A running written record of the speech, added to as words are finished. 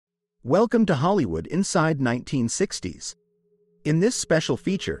Welcome to Hollywood Inside 1960s. In this special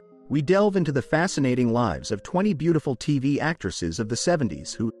feature, we delve into the fascinating lives of 20 beautiful TV actresses of the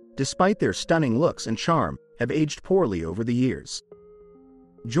 70s who, despite their stunning looks and charm, have aged poorly over the years.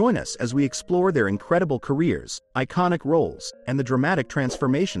 Join us as we explore their incredible careers, iconic roles, and the dramatic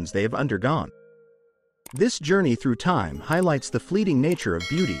transformations they have undergone. This journey through time highlights the fleeting nature of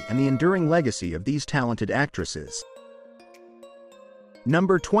beauty and the enduring legacy of these talented actresses.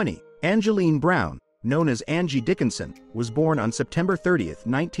 Number 20. Angeline Brown, known as Angie Dickinson, was born on September 30,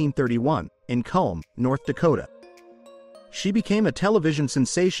 1931, in Culm, North Dakota. She became a television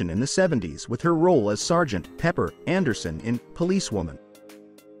sensation in the 70s with her role as Sergeant Pepper Anderson in Policewoman.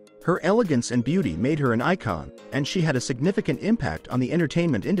 Her elegance and beauty made her an icon, and she had a significant impact on the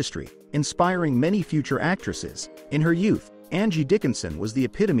entertainment industry, inspiring many future actresses. In her youth, Angie Dickinson was the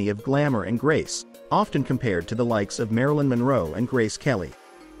epitome of glamour and grace, often compared to the likes of Marilyn Monroe and Grace Kelly.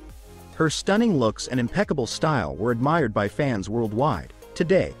 Her stunning looks and impeccable style were admired by fans worldwide.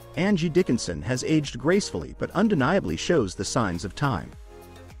 Today, Angie Dickinson has aged gracefully but undeniably shows the signs of time.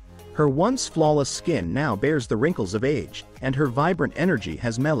 Her once flawless skin now bears the wrinkles of age, and her vibrant energy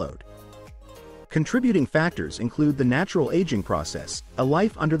has mellowed. Contributing factors include the natural aging process, a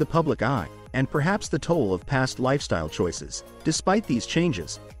life under the public eye, and perhaps the toll of past lifestyle choices. Despite these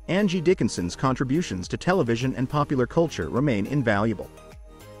changes, Angie Dickinson's contributions to television and popular culture remain invaluable.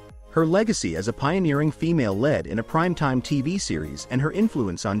 Her legacy as a pioneering female lead in a primetime TV series and her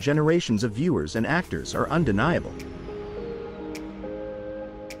influence on generations of viewers and actors are undeniable.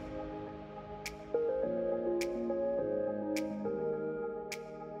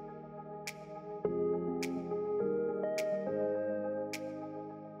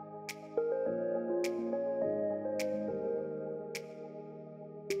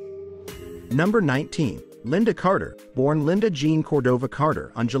 Number 19. Linda Carter, born Linda Jean Cordova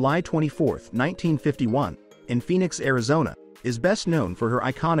Carter on July 24, 1951, in Phoenix, Arizona, is best known for her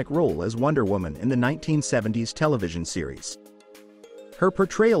iconic role as Wonder Woman in the 1970s television series. Her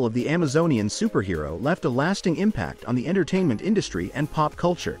portrayal of the Amazonian superhero left a lasting impact on the entertainment industry and pop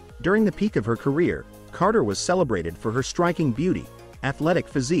culture. During the peak of her career, Carter was celebrated for her striking beauty, athletic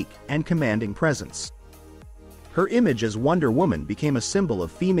physique, and commanding presence. Her image as Wonder Woman became a symbol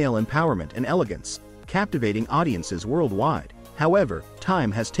of female empowerment and elegance, captivating audiences worldwide. However,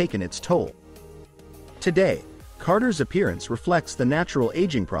 time has taken its toll. Today, Carter's appearance reflects the natural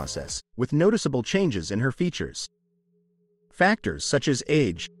aging process, with noticeable changes in her features. Factors such as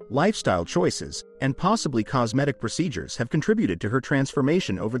age, lifestyle choices, and possibly cosmetic procedures have contributed to her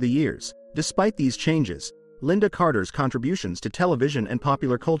transformation over the years. Despite these changes, Linda Carter's contributions to television and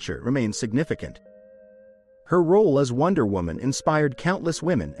popular culture remain significant. Her role as Wonder Woman inspired countless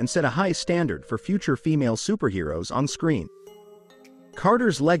women and set a high standard for future female superheroes on screen.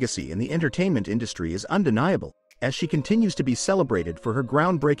 Carter's legacy in the entertainment industry is undeniable, as she continues to be celebrated for her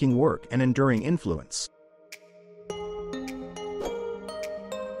groundbreaking work and enduring influence.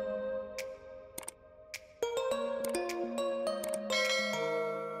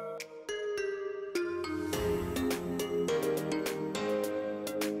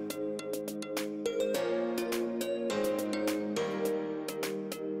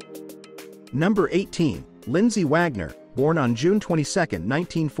 Number 18. Lindsay Wagner, born on June 22,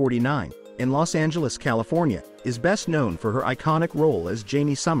 1949, in Los Angeles, California, is best known for her iconic role as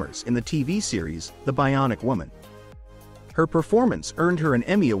Jamie Summers in the TV series The Bionic Woman. Her performance earned her an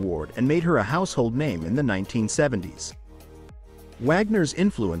Emmy Award and made her a household name in the 1970s. Wagner's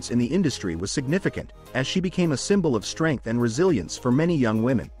influence in the industry was significant, as she became a symbol of strength and resilience for many young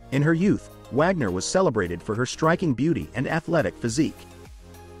women. In her youth, Wagner was celebrated for her striking beauty and athletic physique.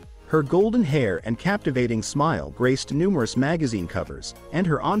 Her golden hair and captivating smile graced numerous magazine covers, and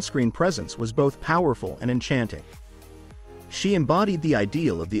her on-screen presence was both powerful and enchanting. She embodied the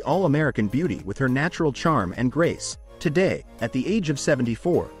ideal of the all-American beauty with her natural charm and grace. Today, at the age of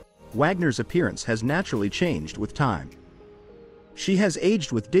 74, Wagner's appearance has naturally changed with time. She has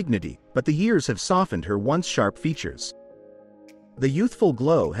aged with dignity, but the years have softened her once sharp features. The youthful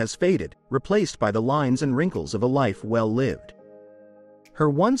glow has faded, replaced by the lines and wrinkles of a life well lived. Her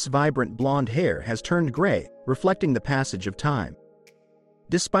once vibrant blonde hair has turned gray, reflecting the passage of time.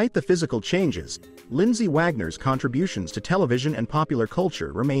 Despite the physical changes, Lindsay Wagner's contributions to television and popular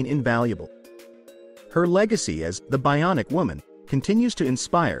culture remain invaluable. Her legacy as the Bionic Woman continues to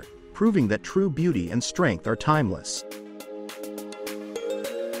inspire, proving that true beauty and strength are timeless.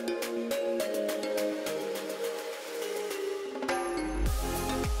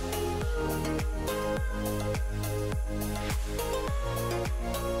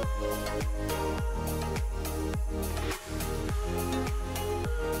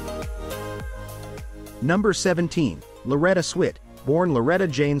 Number 17. Loretta Swit, born Loretta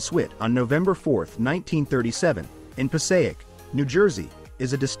Jane Swit on November 4, 1937, in Passaic, New Jersey,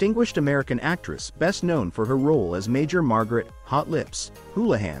 is a distinguished American actress best known for her role as Major Margaret "Hot Lips"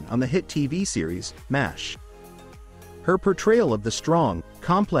 Houlihan on the hit TV series MASH. Her portrayal of the strong,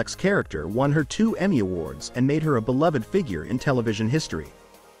 complex character won her 2 Emmy Awards and made her a beloved figure in television history.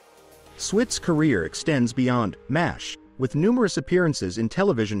 Swit's career extends beyond MASH, with numerous appearances in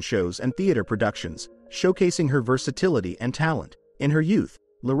television shows and theater productions, showcasing her versatility and talent. In her youth,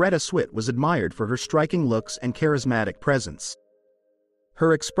 Loretta Swit was admired for her striking looks and charismatic presence.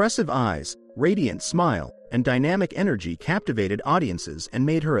 Her expressive eyes, radiant smile, and dynamic energy captivated audiences and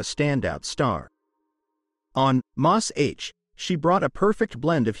made her a standout star. On MASH, she brought a perfect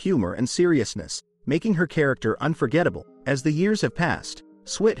blend of humor and seriousness, making her character unforgettable. As the years have passed,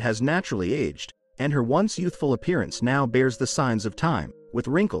 Swit has naturally aged, and her once youthful appearance now bears the signs of time, with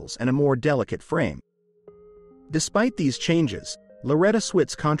wrinkles and a more delicate frame. Despite these changes, Loretta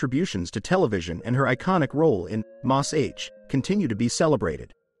Swit's contributions to television and her iconic role in MASH continue to be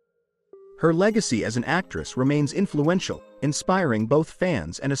celebrated. Her legacy as an actress remains influential, inspiring both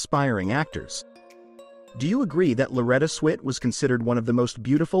fans and aspiring actors. Do you agree that Loretta Swit was considered one of the most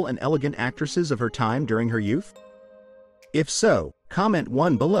beautiful and elegant actresses of her time during her youth? If so, comment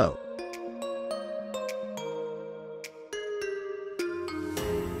 1 below.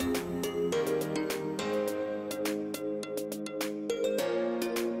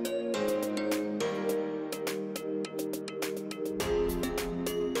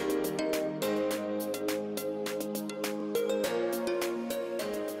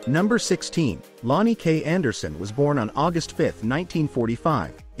 Number 16. Lonnie K. Anderson was born on August 5,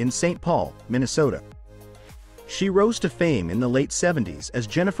 1945, in St. Paul, Minnesota. She rose to fame in the late 70s as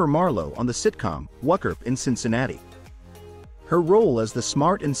Jennifer Marlowe on the sitcom Wuckup in Cincinnati. Her role as the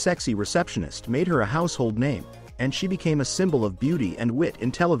smart and sexy receptionist made her a household name, and she became a symbol of beauty and wit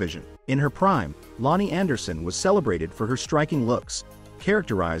in television. In her prime, Lonnie Anderson was celebrated for her striking looks,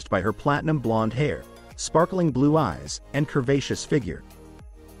 characterized by her platinum blonde hair, sparkling blue eyes, and curvaceous figure.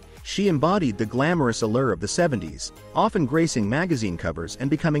 She embodied the glamorous allure of the 70s, often gracing magazine covers and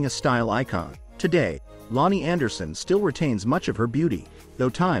becoming a style icon. Today, Lonnie Anderson still retains much of her beauty, though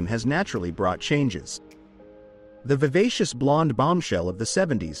time has naturally brought changes. The vivacious blonde bombshell of the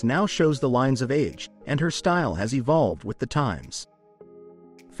 70s now shows the lines of age, and her style has evolved with the times.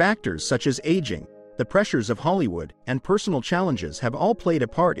 Factors such as aging, the pressures of Hollywood, and personal challenges have all played a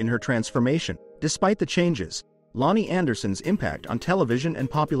part in her transformation. Despite the changes, Lonnie Anderson's impact on television and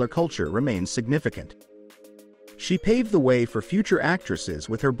popular culture remains significant. She paved the way for future actresses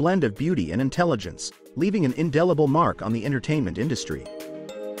with her blend of beauty and intelligence, leaving an indelible mark on the entertainment industry.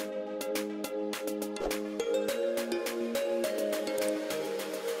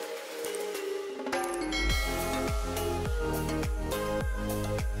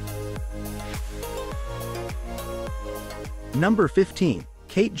 Number 15.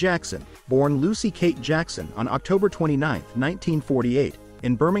 Kate Jackson, born Lucy Kate Jackson on October 29, 1948,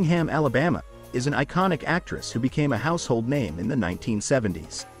 in Birmingham, Alabama, is an iconic actress who became a household name in the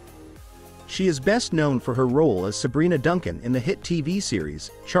 1970s. She is best known for her role as Sabrina Duncan in the hit TV series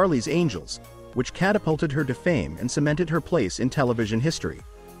Charlie's Angels, which catapulted her to fame and cemented her place in television history.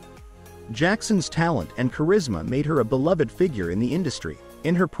 Jackson's talent and charisma made her a beloved figure in the industry.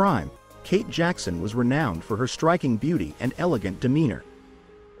 In her prime, Kate Jackson was renowned for her striking beauty and elegant demeanor.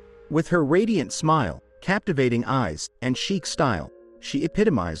 With her radiant smile, captivating eyes, and chic style, she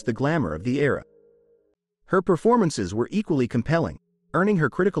epitomized the glamour of the era. Her performances were equally compelling, earning her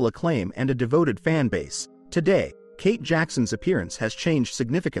critical acclaim and a devoted fan base. Today, Kate Jackson's appearance has changed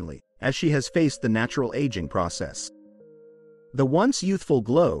significantly, as she has faced the natural aging process. The once youthful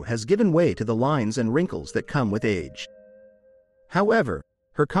glow has given way to the lines and wrinkles that come with age. However,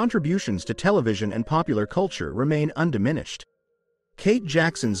 her contributions to television and popular culture remain undiminished. Kate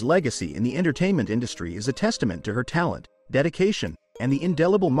Jackson's legacy in the entertainment industry is a testament to her talent, dedication, and the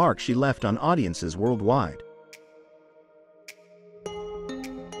indelible mark she left on audiences worldwide.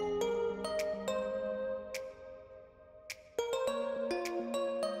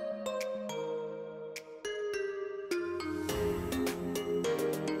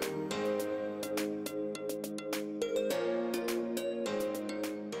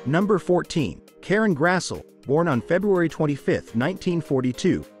 Number 14. Karen Grassel, born on February 25,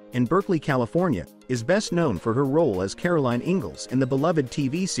 1942, in Berkeley, California, is best known for her role as Caroline Ingalls in the beloved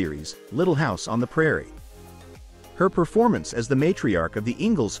TV series Little House on the Prairie. Her performance as the matriarch of the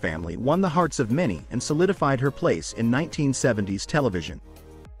Ingalls family won the hearts of many and solidified her place in 1970s television.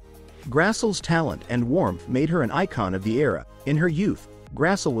 Grassel's talent and warmth made her an icon of the era. In her youth,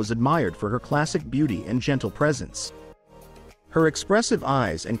 Grassel was admired for her classic beauty and gentle presence. Her expressive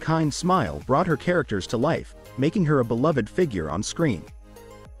eyes and kind smile brought her characters to life, making her a beloved figure on screen.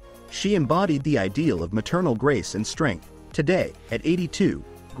 She embodied the ideal of maternal grace and strength. Today, at 82,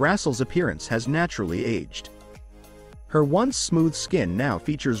 Grassel's appearance has naturally aged. Her once smooth skin now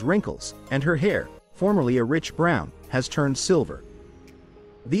features wrinkles, and her hair, formerly a rich brown, has turned silver.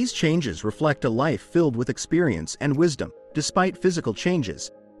 These changes reflect a life filled with experience and wisdom. Despite physical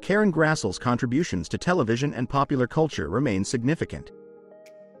changes, Karen Grassel's contributions to television and popular culture remain significant.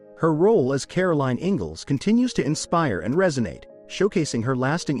 Her role as Caroline Ingalls continues to inspire and resonate, showcasing her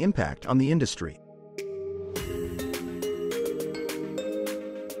lasting impact on the industry.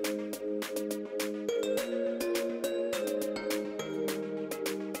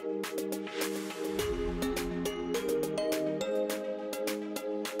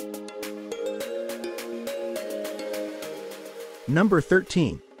 Number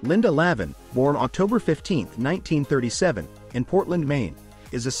 13. Linda Lavin, born October 15, 1937, in Portland, Maine,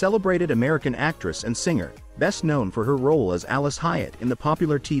 is a celebrated American actress and singer, best known for her role as Alice Hyatt in the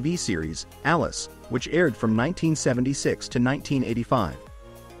popular TV series, Alice, which aired from 1976 to 1985.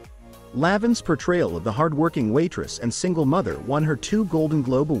 Lavin's portrayal of the hard-working waitress and single mother won her 2 Golden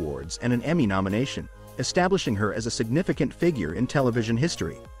Globe Awards and an Emmy nomination, establishing her as a significant figure in television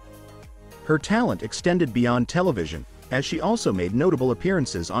history. Her talent extended beyond television, as she also made notable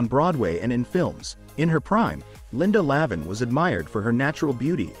appearances on Broadway and in films. In her prime, Linda Lavin was admired for her natural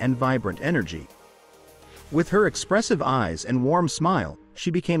beauty and vibrant energy. With her expressive eyes and warm smile,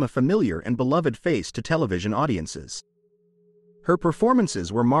 she became a familiar and beloved face to television audiences. Her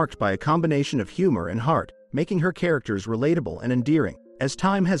performances were marked by a combination of humor and heart, making her characters relatable and endearing. As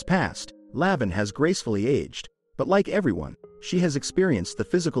time has passed, Lavin has gracefully aged, but like everyone, she has experienced the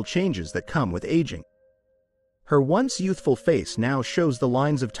physical changes that come with aging. Her once youthful face now shows the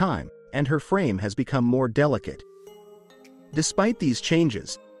lines of time, and her frame has become more delicate. Despite these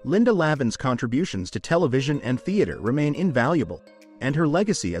changes, Linda Lavin's contributions to television and theater remain invaluable, and her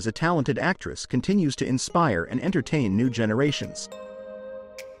legacy as a talented actress continues to inspire and entertain new generations.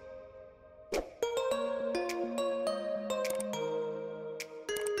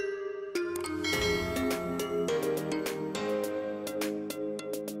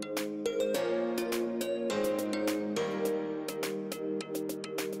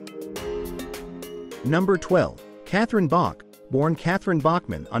 Number 12. Catherine Bach, born Catherine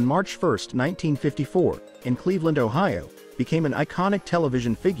Bachman on March 1, 1954, in Cleveland, Ohio, became an iconic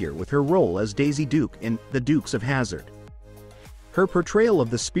television figure with her role as Daisy Duke in The Dukes of Hazzard. Her portrayal of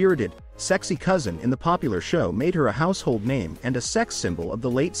the spirited, sexy cousin in the popular show made her a household name and a sex symbol of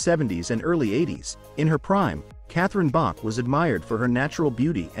the late 70s and early 80s. In her prime, Catherine Bach was admired for her natural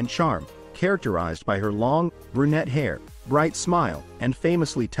beauty and charm, characterized by her long, brunette hair, bright smile, and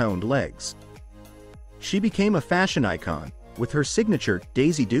famously toned legs. She became a fashion icon, with her signature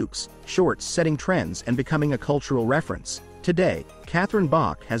Daisy Dukes shorts setting trends and becoming a cultural reference. Today, Catherine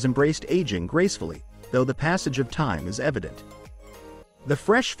Bach has embraced aging gracefully, though the passage of time is evident. The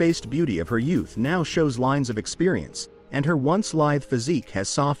fresh-faced beauty of her youth now shows lines of experience, and her once lithe physique has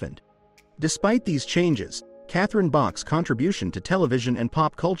softened. Despite these changes, Catherine Bach's contribution to television and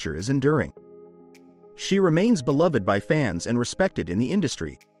pop culture is enduring. She remains beloved by fans and respected in the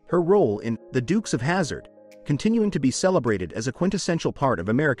industry, her role in The Dukes of Hazzard continuing to be celebrated as a quintessential part of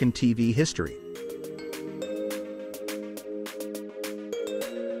American TV history.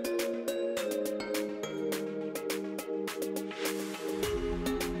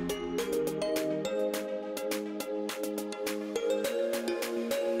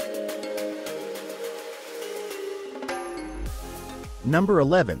 Number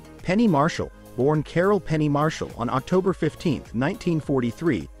 11. Penny Marshall, born Carol Penny Marshall on October 15,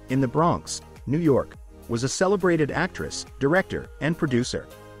 1943, in the Bronx, New York, was a celebrated actress, director, and producer.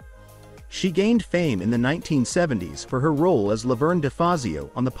 She gained fame in the 1970s for her role as Laverne DeFazio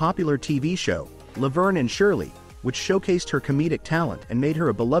on the popular TV show, Laverne and Shirley, which showcased her comedic talent and made her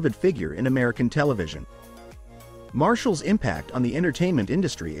a beloved figure in American television. Marshall's impact on the entertainment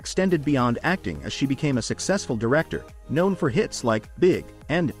industry extended beyond acting as she became a successful director, known for hits like Big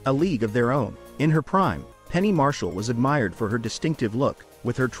and A League of Their Own. In her prime, Penny Marshall was admired for her distinctive look,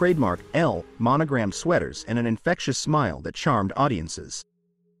 with her trademark L monogrammed sweaters and an infectious smile that charmed audiences.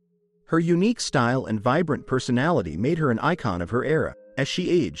 Her unique style and vibrant personality made her an icon of her era. As she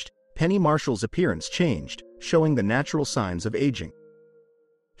aged, Penny Marshall's appearance changed, showing the natural signs of aging.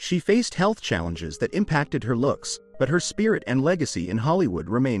 She faced health challenges that impacted her looks, but her spirit and legacy in Hollywood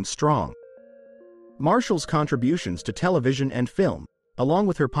remained strong. Marshall's contributions to television and film, along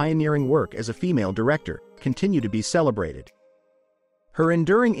with her pioneering work as a female director, continue to be celebrated. Her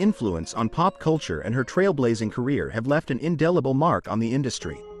enduring influence on pop culture and her trailblazing career have left an indelible mark on the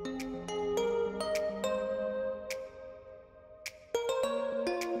industry.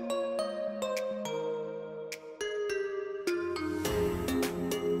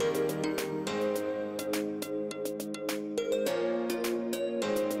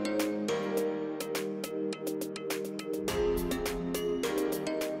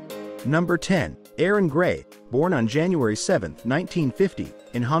 Number 10. Erin Gray, born on January 7, 1950,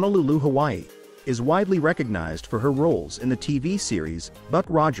 in Honolulu, Hawaii, is widely recognized for her roles in the TV series Buck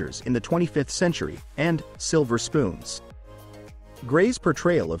Rogers in the 25th Century and Silver Spoons. Gray's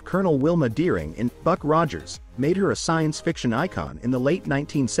portrayal of Colonel Wilma Deering in Buck Rogers made her a science fiction icon in the late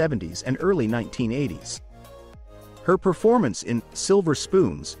 1970s and early 1980s. Her performance in Silver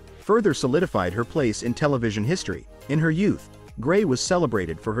Spoons further solidified her place in television history. In her youth, Gray was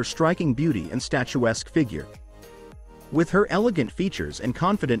celebrated for her striking beauty and statuesque figure. With her elegant features and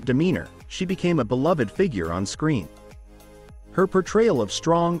confident demeanor, she became a beloved figure on screen. Her portrayal of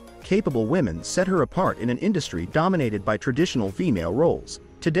strong, capable women set her apart in an industry dominated by traditional female roles.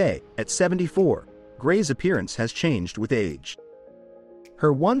 Today, at 74, Gray's appearance has changed with age.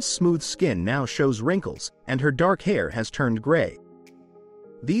 Her once smooth skin now shows wrinkles, and her dark hair has turned gray.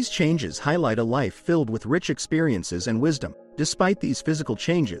 These changes highlight a life filled with rich experiences and wisdom. Despite these physical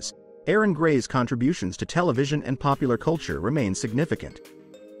changes, Erin Gray's contributions to television and popular culture remain significant.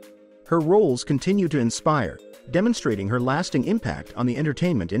 Her roles continue to inspire, demonstrating her lasting impact on the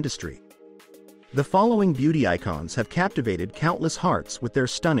entertainment industry. The following beauty icons have captivated countless hearts with their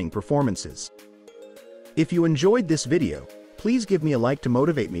stunning performances. If you enjoyed this video, please give me a like to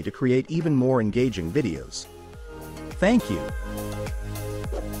motivate me to create even more engaging videos. Thank you.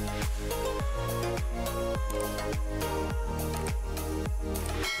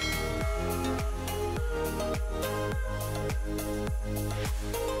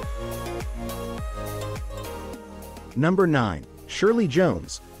 Number 9. Shirley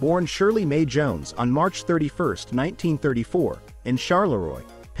Jones, born Shirley Mae Jones on March 31, 1934, in Charleroi,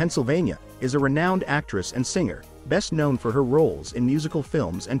 Pennsylvania, is a renowned actress and singer, best known for her roles in musical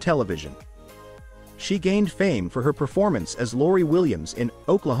films and television. She gained fame for her performance as Lori Williams in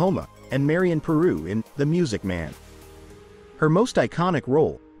Oklahoma and Marion Peru in The Music Man. Her most iconic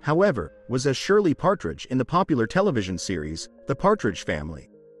role, however, was as Shirley Partridge in the popular television series The Partridge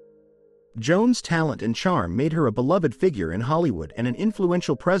Family. Jones' talent and charm made her a beloved figure in Hollywood and an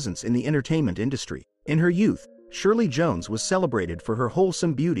influential presence in the entertainment industry. In her youth, Shirley Jones was celebrated for her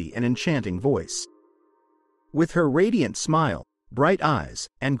wholesome beauty and enchanting voice. With her radiant smile, bright eyes,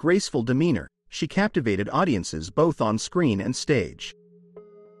 and graceful demeanor, she captivated audiences both on screen and stage.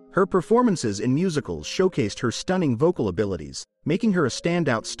 Her performances in musicals showcased her stunning vocal abilities, making her a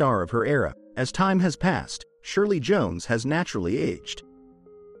standout star of her era. As time has passed, Shirley Jones has naturally aged.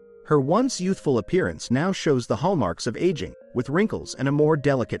 Her once youthful appearance now shows the hallmarks of aging, with wrinkles and a more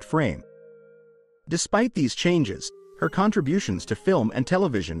delicate frame. Despite these changes, her contributions to film and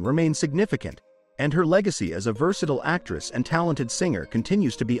television remain significant, and her legacy as a versatile actress and talented singer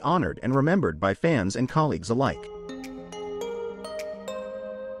continues to be honored and remembered by fans and colleagues alike.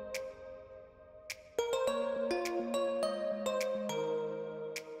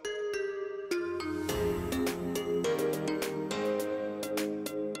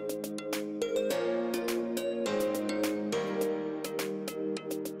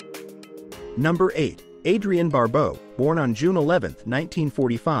 Number 8. Adrienne Barbeau, born on June 11,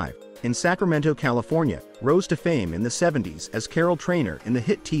 1945, in Sacramento, California, rose to fame in the 70s as Carol Trainer in the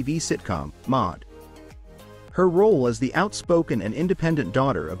hit TV sitcom, Maude. Her role as the outspoken and independent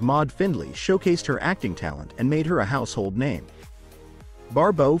daughter of Maude Findlay showcased her acting talent and made her a household name.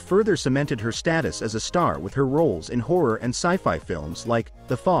 Barbeau further cemented her status as a star with her roles in horror and sci-fi films like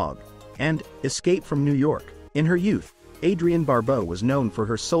The Fog and Escape from New York. In her youth, Adrienne Barbeau was known for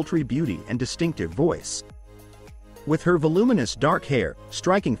her sultry beauty and distinctive voice. With her voluminous dark hair,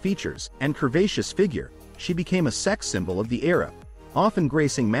 striking features, and curvaceous figure, she became a sex symbol of the era, often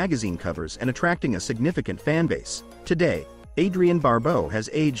gracing magazine covers and attracting a significant fanbase. Today, Adrienne Barbeau has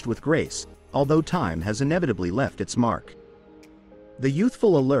aged with grace, although time has inevitably left its mark. The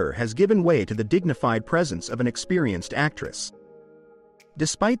youthful allure has given way to the dignified presence of an experienced actress.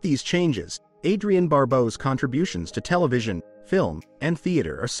 Despite these changes, Adrienne Barbeau's contributions to television, film, and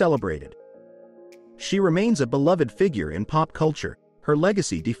theater are celebrated. She remains a beloved figure in pop culture, her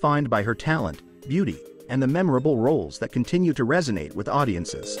legacy defined by her talent, beauty, and the memorable roles that continue to resonate with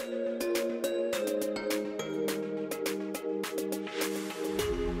audiences.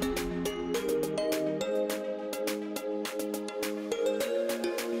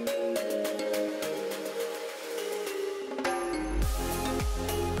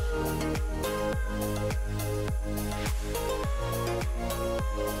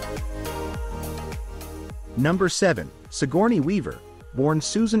 Number 7. Sigourney Weaver, born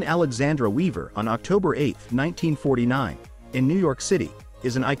Susan Alexandra Weaver on October 8, 1949, in New York City,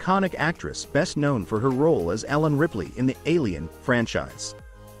 is an iconic actress best known for her role as Ellen Ripley in the Alien franchise.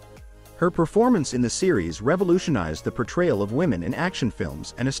 Her performance in the series revolutionized the portrayal of women in action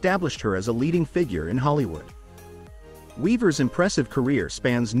films and established her as a leading figure in Hollywood. Weaver's impressive career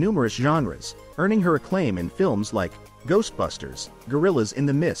spans numerous genres, earning her acclaim in films like Ghostbusters, Gorillas in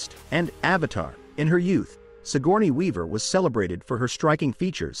the Mist, and Avatar. In her youth, Sigourney Weaver was celebrated for her striking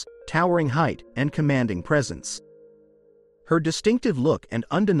features, towering height, and commanding presence. Her distinctive look and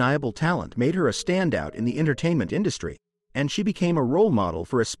undeniable talent made her a standout in the entertainment industry, and she became a role model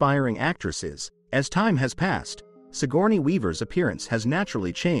for aspiring actresses. As time has passed, Sigourney Weaver's appearance has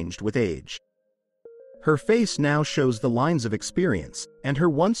naturally changed with age. Her face now shows the lines of experience, and her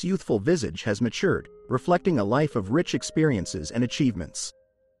once youthful visage has matured, reflecting a life of rich experiences and achievements.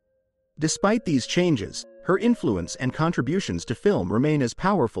 Despite these changes, her influence and contributions to film remain as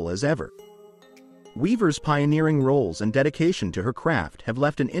powerful as ever. Weaver's pioneering roles and dedication to her craft have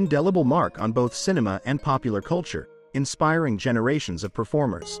left an indelible mark on both cinema and popular culture, inspiring generations of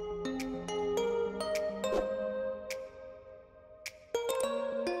performers.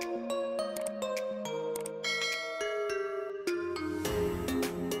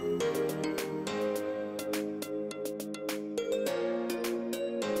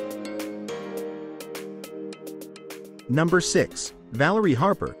 Number 6. Valerie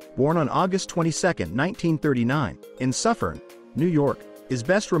Harper, born on August 22, 1939, in Suffern, New York, is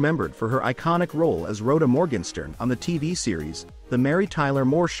best remembered for her iconic role as Rhoda Morgenstern on the TV series The Mary Tyler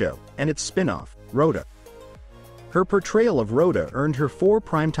Moore Show and its spin-off, Rhoda. Her portrayal of Rhoda earned her 4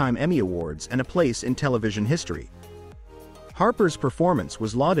 Primetime Emmy Awards and a place in television history. Harper's performance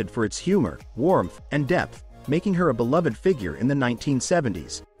was lauded for its humor, warmth, and depth, making her a beloved figure in the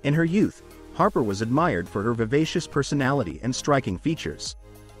 1970s. In her youth, Harper was admired for her vivacious personality and striking features.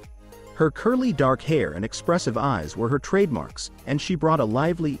 Her curly dark hair and expressive eyes were her trademarks, and she brought a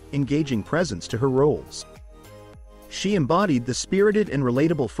lively, engaging presence to her roles. She embodied the spirited and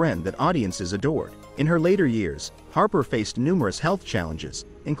relatable friend that audiences adored. In her later years, Harper faced numerous health challenges,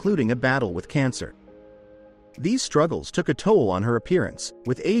 including a battle with cancer. These struggles took a toll on her appearance,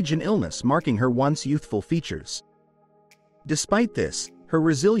 with age and illness marking her once youthful features. Despite this, her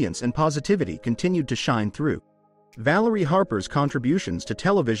resilience and positivity continued to shine through. Valerie Harper's contributions to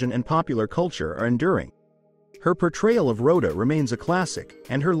television and popular culture are enduring. Her portrayal of Rhoda remains a classic,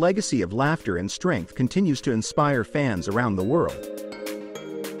 and her legacy of laughter and strength continues to inspire fans around the world.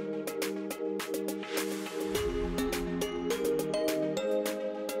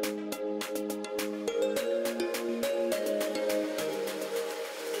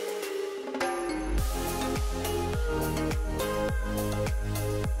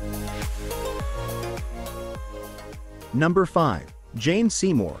 Number 5. Jane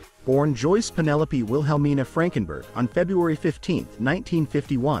Seymour, born Joyce Penelope Wilhelmina Frankenberg on February 15,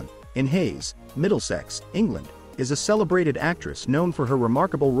 1951, in Hayes, Middlesex, England, is a celebrated actress known for her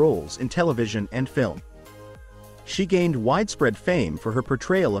remarkable roles in television and film. She gained widespread fame for her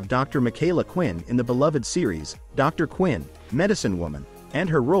portrayal of Dr. Michaela Quinn in the beloved series Dr. Quinn, Medicine Woman, and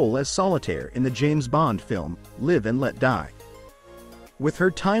her role as Solitaire in the James Bond film Live and Let Die. With her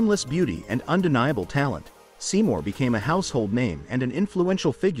timeless beauty and undeniable talent, Seymour became a household name and an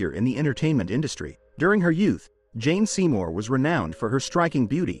influential figure in the entertainment industry. During her youth, Jane Seymour was renowned for her striking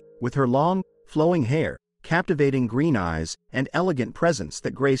beauty, with her long, flowing hair, captivating green eyes, and elegant presence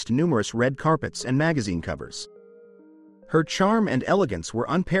that graced numerous red carpets and magazine covers. Her charm and elegance were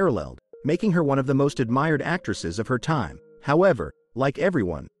unparalleled, making her one of the most admired actresses of her time. However, like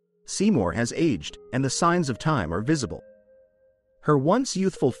everyone, Seymour has aged, and the signs of time are visible. Her once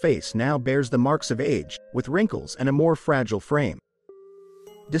youthful face now bears the marks of age, with wrinkles and a more fragile frame.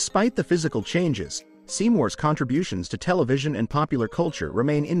 Despite the physical changes, Seymour's contributions to television and popular culture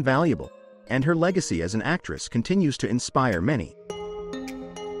remain invaluable, and her legacy as an actress continues to inspire many.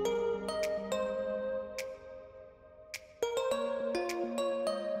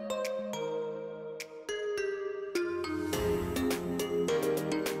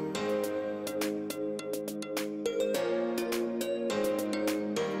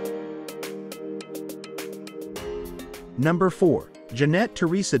 Number 4. Jeanette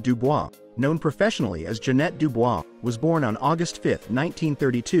Theresa Dubois, known professionally as Jeanette Dubois, was born on August 5,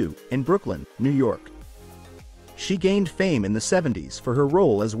 1932, in Brooklyn, New York. She gained fame in the 70s for her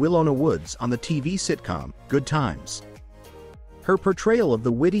role as Willona Woods on the TV sitcom Good Times. Her portrayal of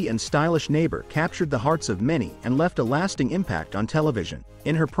the witty and stylish neighbor captured the hearts of many and left a lasting impact on television.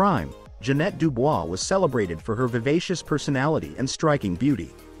 In her prime, Jeanette Dubois was celebrated for her vivacious personality and striking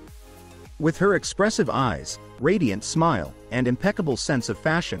beauty. With her expressive eyes, radiant smile, and impeccable sense of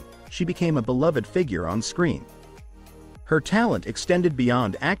fashion, she became a beloved figure on screen. Her talent extended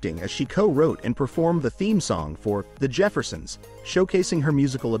beyond acting as she co-wrote and performed the theme song for The Jeffersons, showcasing her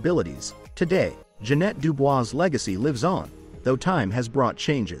musical abilities. Today, Jeanette Dubois' legacy lives on, though time has brought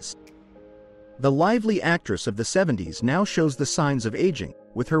changes. The lively actress of the 70s now shows the signs of aging,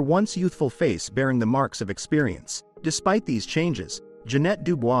 with her once youthful face bearing the marks of experience. Despite these changes, Jeanette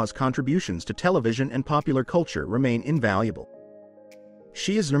Dubois' contributions to television and popular culture remain invaluable.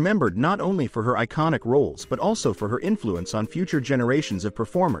 She is remembered not only for her iconic roles but also for her influence on future generations of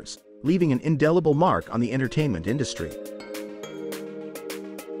performers, leaving an indelible mark on the entertainment industry.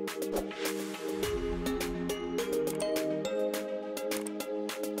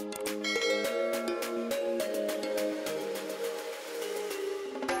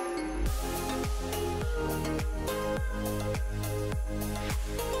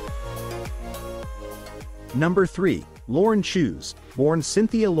 Number 3. Lauren Shoes, born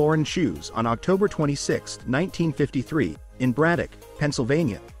Cynthia Lauren Shoes on October 26, 1953, in Braddock,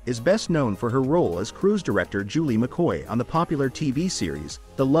 Pennsylvania, is best known for her role as cruise director Julie McCoy on the popular TV series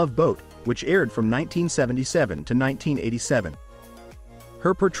The Love Boat, which aired from 1977 to 1987.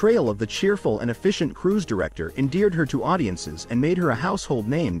 Her portrayal of the cheerful and efficient cruise director endeared her to audiences and made her a household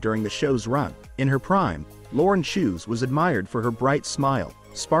name during the show's run. In her prime, Lauren Shoes was admired for her bright smile,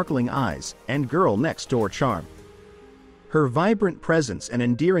 sparkling eyes, and girl-next-door charm. Her vibrant presence and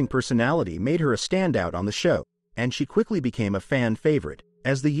endearing personality made her a standout on the show, and she quickly became a fan favorite.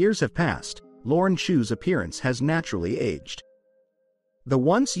 As the years have passed, Lauren Shoes' appearance has naturally aged. The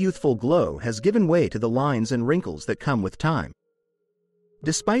once youthful glow has given way to the lines and wrinkles that come with time.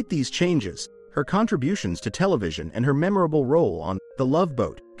 Despite these changes, her contributions to television and her memorable role on The Love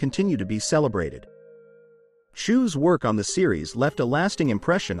Boat continue to be celebrated. Shoes' work on the series left a lasting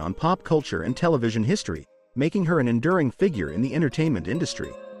impression on pop culture and television history, making her an enduring figure in the entertainment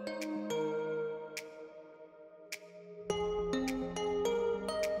industry.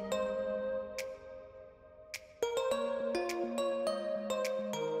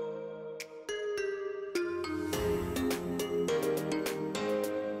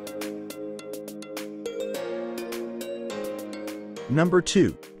 Number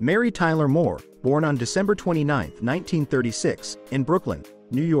 2. Mary Tyler Moore, born on December 29, 1936, in Brooklyn,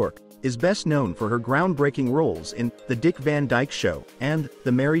 New York, is best known for her groundbreaking roles in The Dick Van Dyke Show and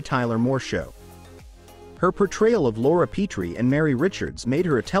The Mary Tyler Moore Show. Her portrayal of Laura Petrie and Mary Richards made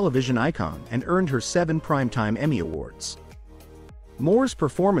her a television icon and earned her 7 Primetime Emmy Awards. Moore's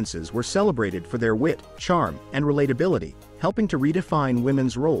performances were celebrated for their wit, charm, and relatability, helping to redefine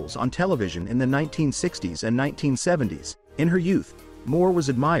women's roles on television in the 1960s and 1970s. In her youth, Moore was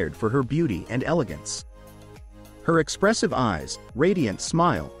admired for her beauty and elegance. Her expressive eyes, radiant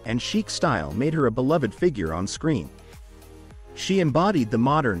smile, and chic style made her a beloved figure on screen. She embodied the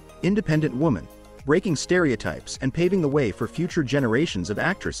modern, independent woman, breaking stereotypes and paving the way for future generations of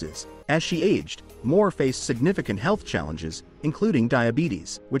actresses. As she aged, Moore faced significant health challenges, including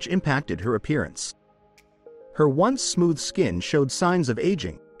diabetes, which impacted her appearance. Her once smooth skin showed signs of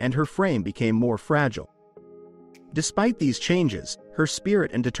aging, and her frame became more fragile. Despite these changes, her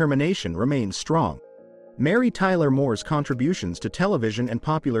spirit and determination remained strong. Mary Tyler Moore's contributions to television and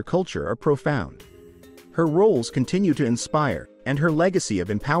popular culture are profound. Her roles continue to inspire, and her legacy of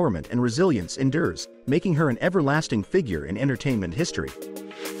empowerment and resilience endures, making her an everlasting figure in entertainment history.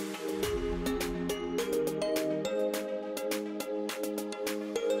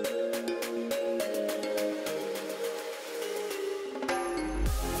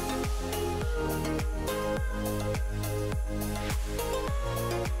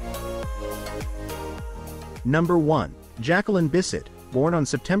 Number 1. Jacqueline Bisset, born on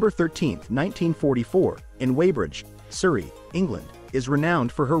September 13, 1944, in Weybridge, Surrey, England, is renowned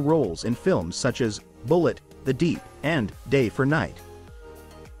for her roles in films such as Bullet, The Deep, and Day for Night.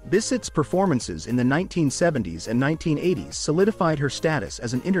 Bisset's performances in the 1970s and 1980s solidified her status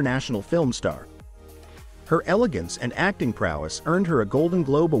as an international film star. Her elegance and acting prowess earned her a Golden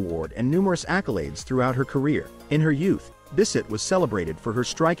Globe Award and numerous accolades throughout her career. In her youth, Bisset was celebrated for her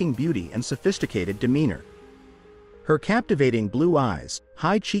striking beauty and sophisticated demeanor. Her captivating blue eyes,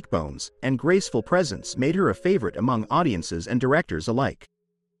 high cheekbones, and graceful presence made her a favorite among audiences and directors alike.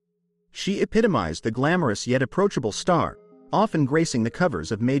 She epitomized the glamorous yet approachable star, often gracing the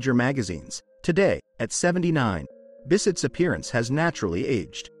covers of major magazines. Today, at 79, Bisset's appearance has naturally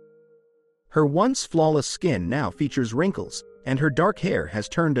aged. Her once flawless skin now features wrinkles, and her dark hair has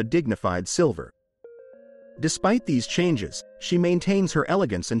turned a dignified silver. Despite these changes, she maintains her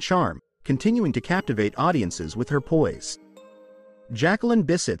elegance and charm, continuing to captivate audiences with her poise. Jacqueline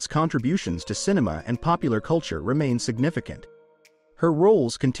Bisset's contributions to cinema and popular culture remain significant. Her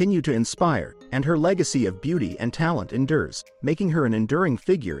roles continue to inspire, and her legacy of beauty and talent endures, making her an enduring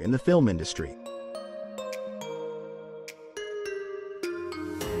figure in the film industry.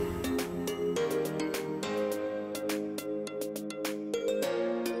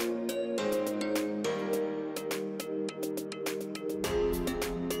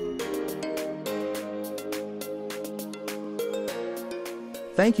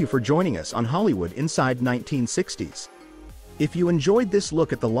 Thank you for joining us on Hollywood Inside 1960s. If you enjoyed this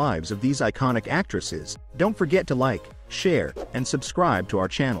look at the lives of these iconic actresses, don't forget to like, share, and subscribe to our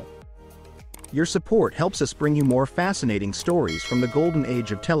channel. Your support helps us bring you more fascinating stories from the golden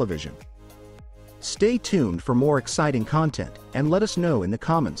age of television. Stay tuned for more exciting content, and let us know in the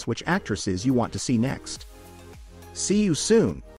comments which actresses you want to see next. See you soon.